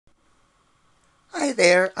Hi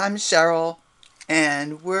there, I'm Cheryl,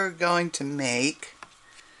 and we're going to make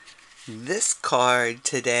this card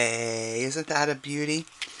today. Isn't that a beauty?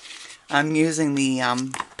 I'm using the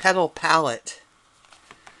Petal palette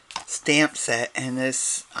stamp set and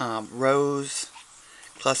this rose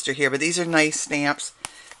cluster here, but these are nice stamps.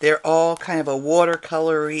 They're all kind of a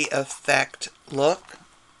watercolory effect look,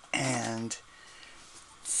 and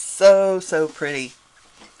so pretty.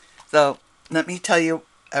 So let me tell you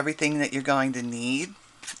everything that you're going to need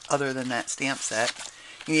other than that stamp set.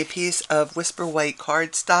 You need a piece of Whisper White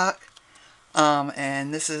cardstock,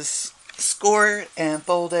 and this is scored and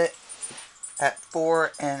folded at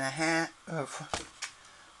 4.5. Oh,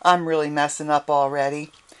 I'm really messing up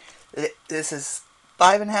already. This is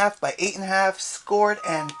 5.5 by 8.5, scored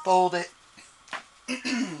and folded.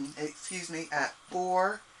 Excuse me, at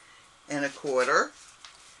 4.25.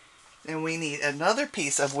 Then we need another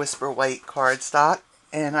piece of Whisper White cardstock,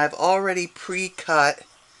 and I've already pre-cut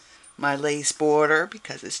my lace border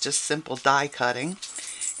because it's just simple die cutting.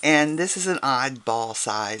 And this is an oddball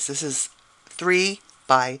size. This is 3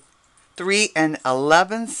 by 3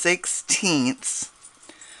 11/16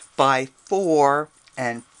 by 4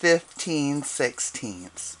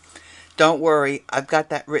 15/16. Don't worry, I've got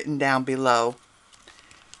that written down below.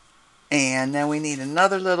 And then we need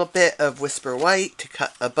another little bit of Whisper White to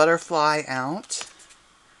cut a butterfly out.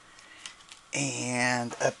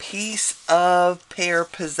 And a piece of Pear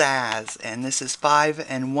Pizzaz, and this is 5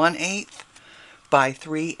 1/8 by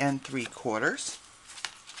 3 3/4.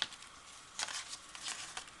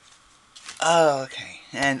 Okay,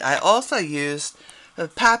 and I also used a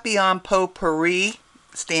Papillon potpouri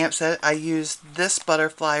stamp set. I used this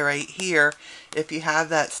butterfly right here. If you have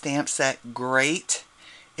that stamp set, great.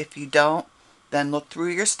 If you don't, then look through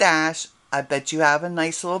your stash. I bet you have a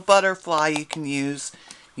nice little butterfly you can use.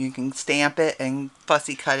 You can stamp it and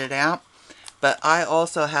fussy cut it out. But I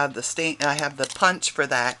also have the I have the punch for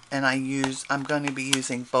that, and I'm going to be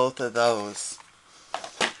using both of those.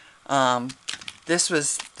 This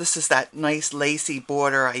is that nice lacy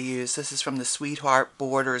border I use. This is from the Sweetheart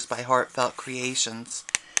Borders by Heartfelt Creations.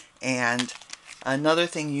 And another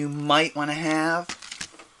thing you might want to have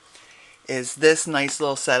is this nice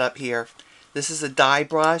little setup here. This is a die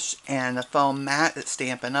brush and a foam mat that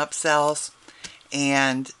Stampin' Up sells.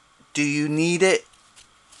 And do you need it?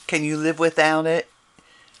 Can you live without it?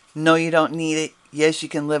 No, you don't need it. Yes, you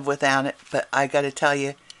can live without it. But I got to tell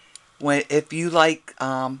you, if you like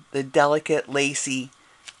the delicate, lacy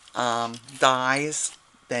dies,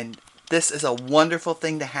 then this is a wonderful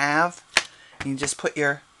thing to have. You just put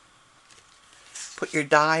your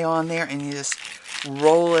die on there, and you just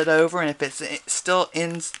roll it over. And if it's still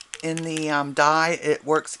in the die, it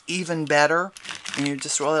works even better. And you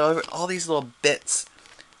just roll it over. All these little bits,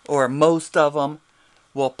 or most of them,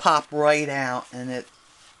 will pop right out, and it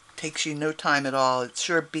takes you no time at all. It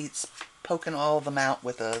sure beats poking all of them out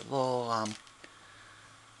with a little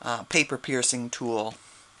paper piercing tool.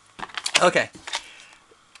 Okay,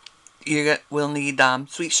 we'll need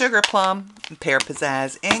Sweet Sugarplum, Pear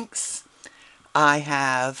Pizzaz inks. I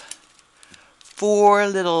have 4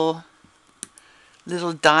 little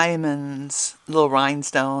diamonds, little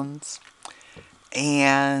rhinestones.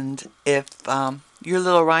 And if your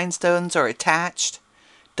little rhinestones are attached,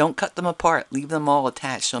 don't cut them apart. Leave them all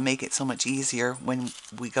attached. It'll make it so much easier when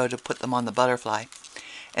we go to put them on the butterfly.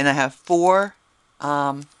 And I have 4,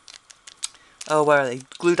 what are they?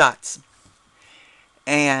 Glue dots.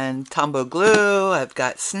 And Tombow glue. I've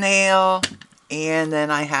got snail. And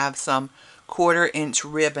then I have some 1/4-inch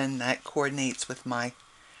ribbon that coordinates with my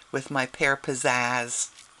Pear Pizzaz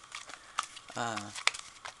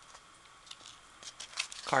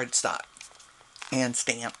cardstock and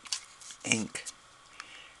stamp ink.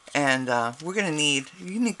 And we're going to need,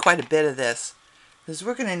 you need quite a bit of this, because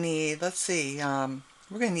we're going to need, let's see, we're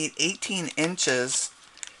going to need 18 inches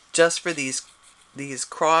just for these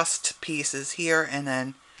crossed pieces here, and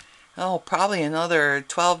then, oh, probably another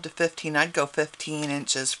 12 to 15, I'd go 15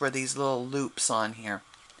 inches for these little loops on here.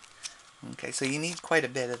 Okay, so you need quite a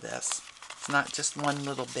bit of this. It's not just one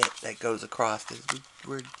little bit that goes across.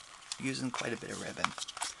 We're using quite a bit of ribbon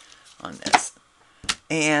on this.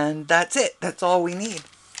 And that's it. That's all we need.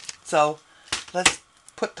 So let's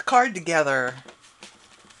put the card together.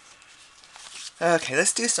 Okay,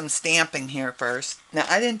 let's do some stamping here first. Now,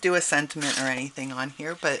 I didn't do a sentiment or anything on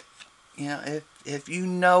here, but you know, if you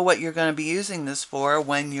know what you're going to be using this for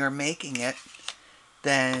when you're making it,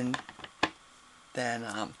 then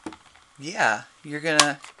yeah, you're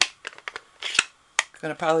gonna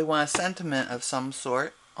probably want a sentiment of some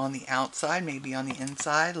sort on the outside, maybe on the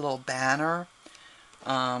inside, a little banner.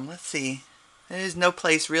 Let's see. There's no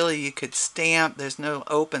place really you could stamp. There's no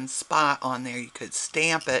open spot on there you could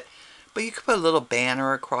stamp it. But you could put a little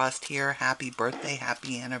banner across here. Happy birthday,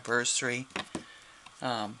 happy anniversary,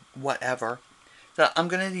 whatever. So I'm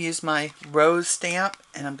going to use my rose stamp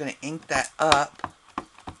and I'm going to ink that up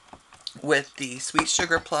with the Sweet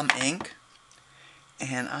Sugarplum ink.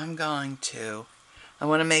 And I'm going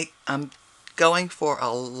for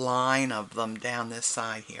a line of them down this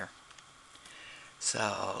side here.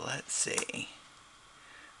 So let's see.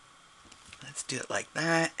 Let's do it like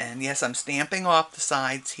that. And yes, I'm stamping off the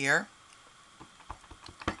sides here.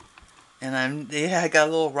 And I got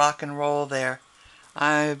a little rock and roll there.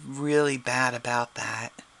 I'm really bad about that.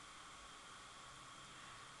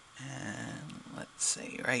 And let's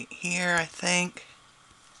see, right here, I think.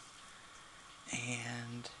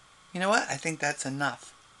 And you know what? I think that's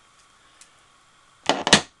enough.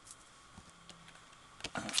 Okay,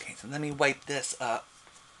 so let me wipe this up.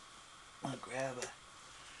 I'll grab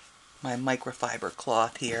my microfiber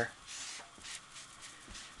cloth here.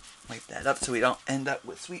 Wipe that up so we don't end up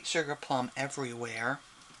with Sweet Sugarplum everywhere.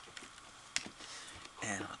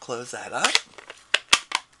 And I'll close that up.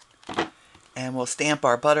 And we'll stamp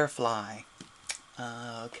our butterfly.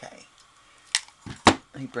 Okay.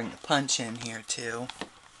 Let me bring the punch in here too.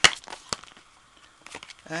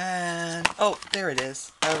 And, oh, there it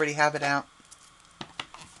is. I already have it out.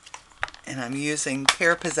 And I'm using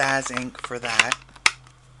Pear Pizzaz ink for that.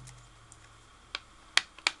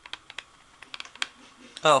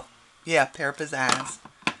 Oh, yeah, Pear Pizzaz.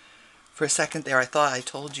 For a second there I thought I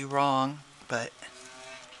told you wrong, but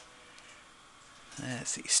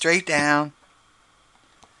let's see. Straight down,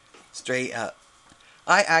 straight up.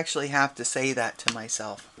 I actually have to say that to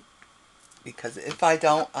myself, because if I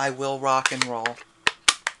don't, I will rock and roll.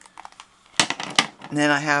 And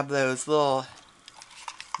then I have those little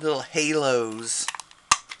halos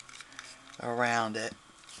around it.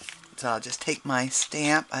 So I'll just take my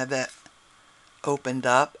stamp, I have that opened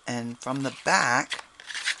up, and from the back,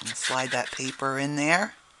 and slide that paper in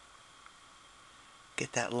there.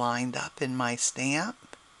 Get that lined up in my stamp,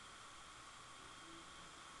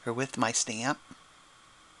 or with my stamp.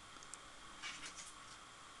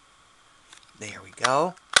 There we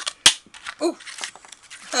go. Ooh!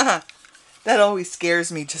 That always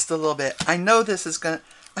scares me just a little bit. I know the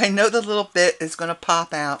little bit is gonna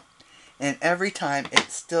pop out, and every time it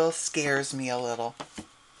still scares me a little.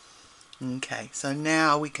 Okay, so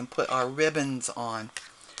now we can put our ribbons on.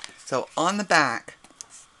 So on the back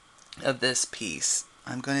of this piece,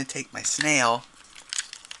 I'm going to take my snail.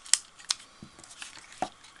 I'm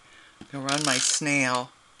going to run my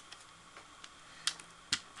snail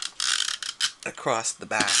across the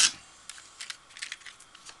back.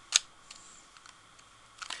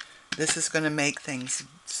 This is going to make things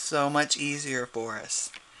so much easier for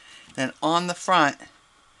us. Then on the front,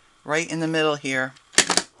 right in the middle here,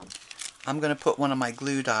 I'm going to put one of my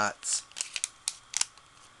glue dots.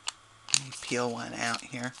 Let me peel one out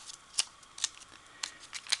here.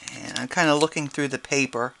 And I'm kind of looking through the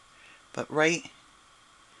paper, but right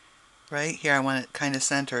here I want it kind of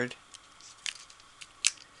centered.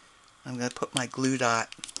 I'm going to put my glue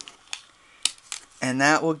dot, and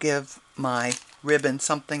that will give my ribbon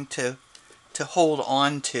something to hold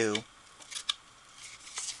on to.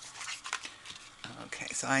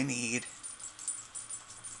 Okay, so I need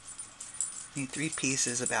 3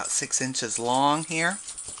 pieces about 6 inches long here.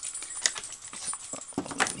 So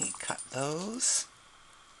let me cut those.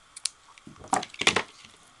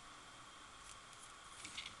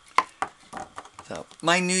 So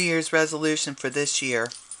my New Year's resolution for this year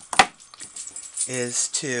is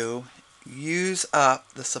to use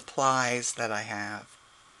up the supplies that I have.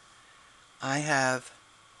 I have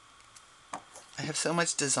so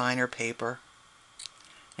much designer paper,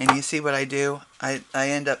 and you see what I do? I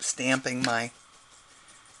end up stamping my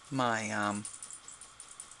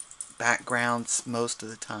backgrounds most of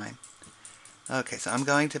the time. Okay, so I'm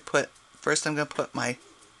going to put the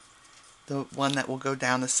one that will go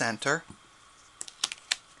down the center.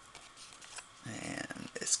 And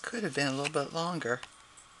this could have been a little bit longer.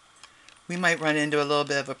 We might run into a little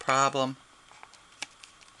bit of a problem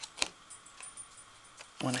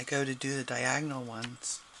when I go to do the diagonal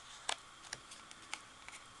ones.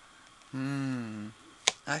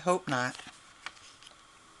 I hope not.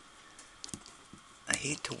 I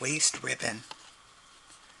hate to waste ribbon.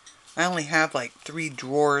 I only have like 3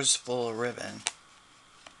 drawers full of ribbon.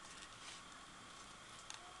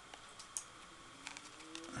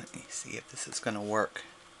 Let me see if this is going to work.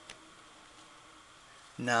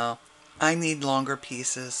 No, I need longer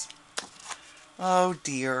pieces. Oh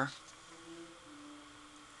dear.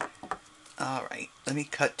 Alright, let me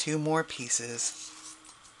cut 2 more pieces.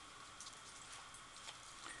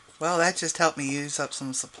 Well, that just helped me use up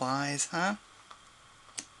some supplies, huh?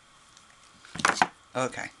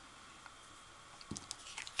 Okay.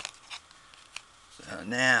 So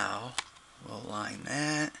now we'll line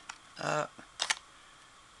that up.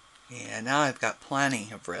 Yeah, now I've got plenty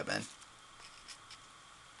of ribbon.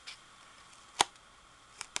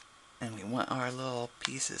 And we want our little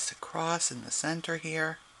pieces to cross in the center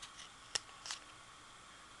here.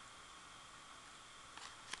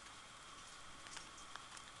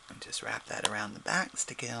 And just wrap that around the back,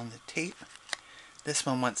 stick it on the tape. This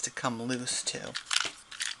one wants to come loose too.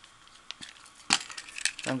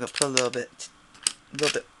 I'm going to put a little bit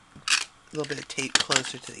of tape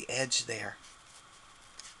closer to the edge there.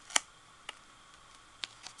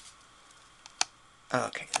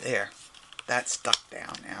 Okay, there. That's stuck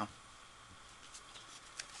down now.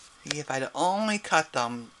 See, if I'd only cut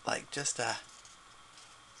them like just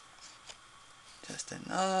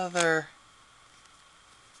another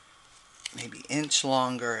maybe inch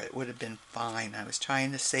longer, it would have been fine. I was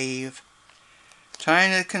trying to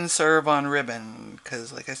conserve on ribbon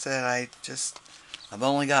because, like I said, I've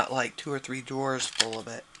only got like 2 or 3 drawers full of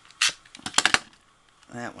it.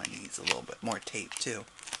 That one needs a little bit more tape too.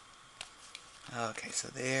 Okay, so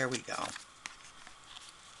there we go.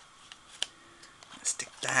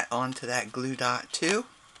 Stick that onto that glue dot too.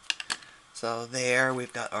 So there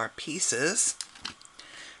we've got our pieces.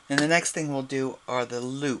 And the next thing we'll do are the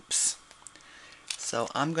loops. So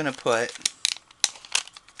I'm going to put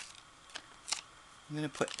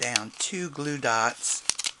down 2 glue dots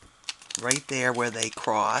right there where they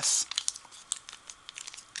cross.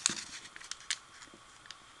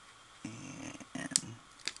 And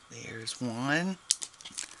there's one.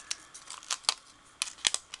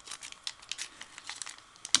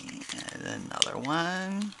 And another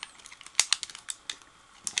one.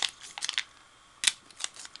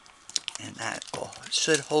 And that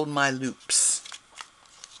should hold my loops.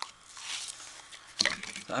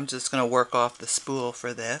 So I'm just going to work off the spool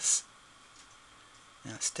for this.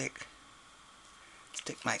 Now stick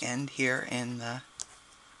my end here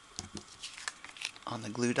on the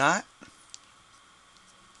glue dot.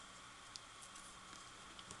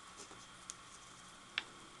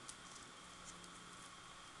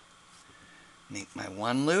 Make my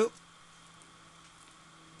one loop.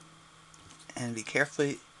 And be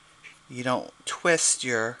careful you don't twist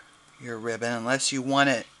your ribbon unless you want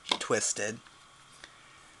it twisted.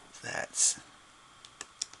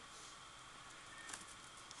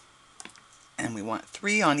 And we want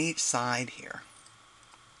 3 on each side here.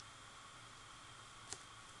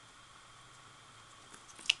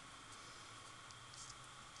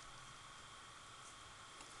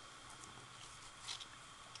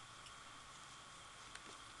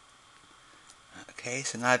 Okay,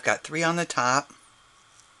 so now I've got 3 on the top.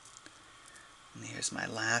 And here's my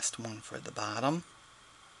last one for the bottom.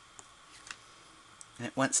 And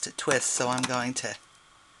it wants to twist, so I'm going to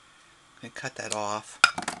cut that off.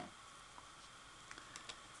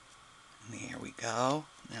 And there we go.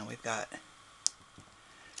 Now we've got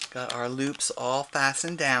our loops all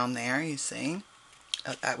fastened down there, you see.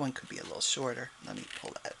 Oh, that one could be a little shorter. Let me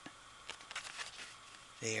pull that.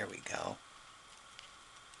 There we go.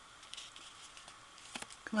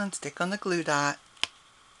 Come on, stick on the glue dot.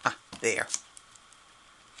 Ah, there.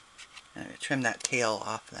 I'm going to trim that tail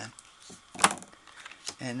off then.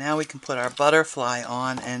 And now we can put our butterfly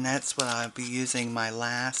on, and that's what I'll be using my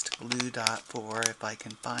last glue dot for, if I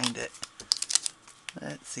can find it.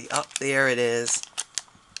 Let's see, up there it is.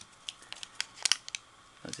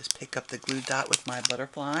 I'll just pick up the glue dot with my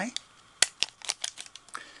butterfly.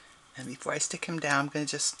 And before I stick him down, I'm going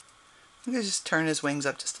to just turn his wings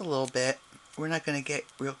up just a little bit. We're not going to get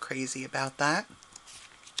real crazy about that.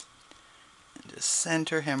 And just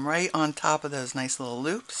center him right on top of those nice little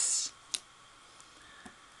loops.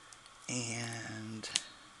 And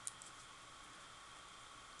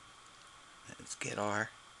let's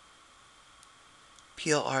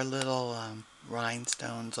peel our little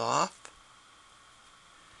rhinestones off.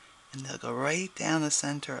 And they'll go right down the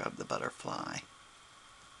center of the butterfly.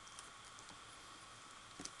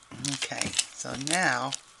 Okay, so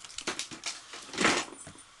now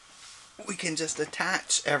we can just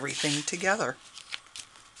attach everything together.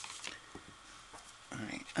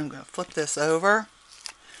 Alright, I'm going to flip this over.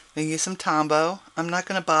 I'm going to use some Tombow. I'm not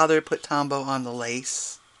going to bother to put Tombow on the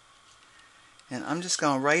lace. And I'm just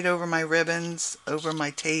going right over my ribbons, over my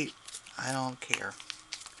tape. I don't care.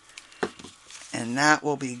 And that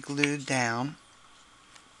will be glued down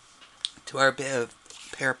to our bit of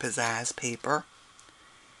Pear Pizzaz paper.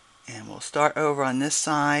 And we'll start over on this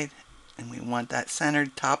side And we want that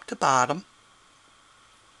centered top to bottom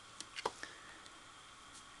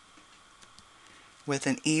with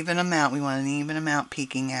an even amount. We want an even amount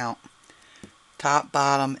peeking out. Top,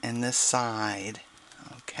 bottom, and this side.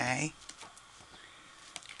 Okay.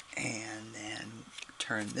 And then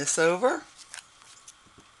turn this over.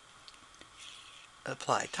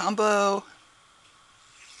 Apply Tombow.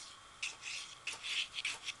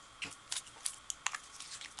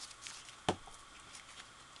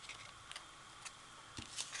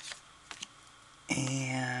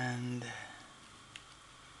 And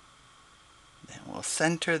then we'll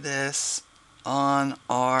center this on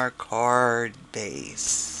our card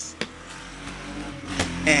base.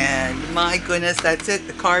 And my goodness, that's it.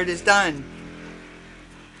 The card is done.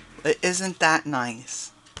 Isn't that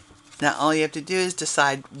nice? Now all you have to do is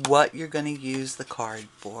decide what you're going to use the card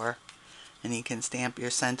for. And you can stamp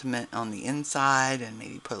your sentiment on the inside and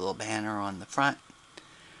maybe put a little banner on the front.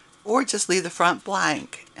 Or just leave the front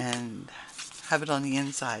blank and have it on the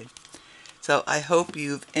inside. So I hope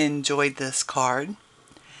you've enjoyed this card.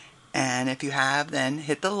 And if you have, then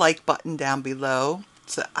hit the like button down below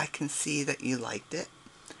so I can see that you liked it.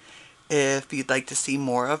 If you'd like to see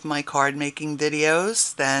more of my card making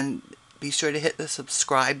videos, then be sure to hit the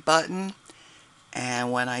subscribe button.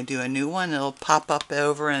 And when I do a new one, it'll pop up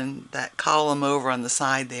over in that column over on the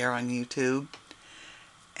side there on YouTube.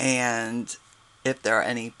 And if there are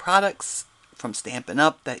any products from Stampin'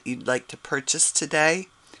 Up! That you'd like to purchase today,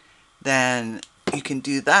 then you can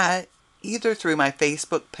do that either through my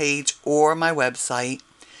Facebook page or my website.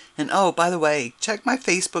 And oh, by the way, check my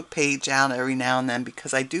Facebook page out every now and then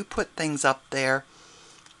because I do put things up there.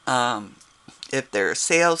 If there are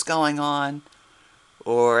sales going on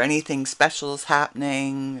or anything special is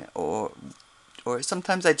happening, or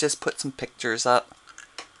sometimes I just put some pictures up.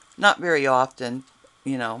 Not very often,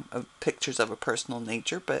 you know, of pictures of a personal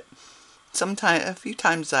nature, but a few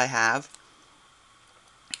times I have.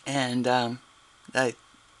 And I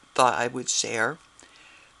thought I would share.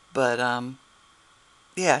 But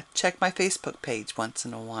yeah, check my Facebook page once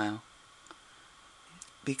in a while.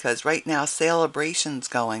 Because right now Celebration's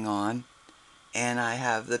going on. And I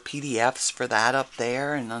have the PDFs for that up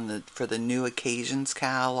there, and for the new occasions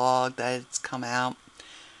catalog that's come out.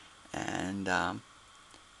 And I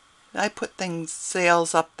put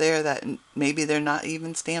sales up there that maybe they're not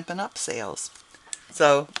even Stampin' Up! Sales.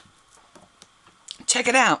 So check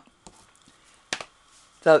it out.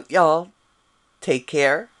 So y'all, take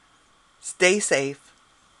care, stay safe,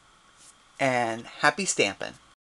 and happy stamping.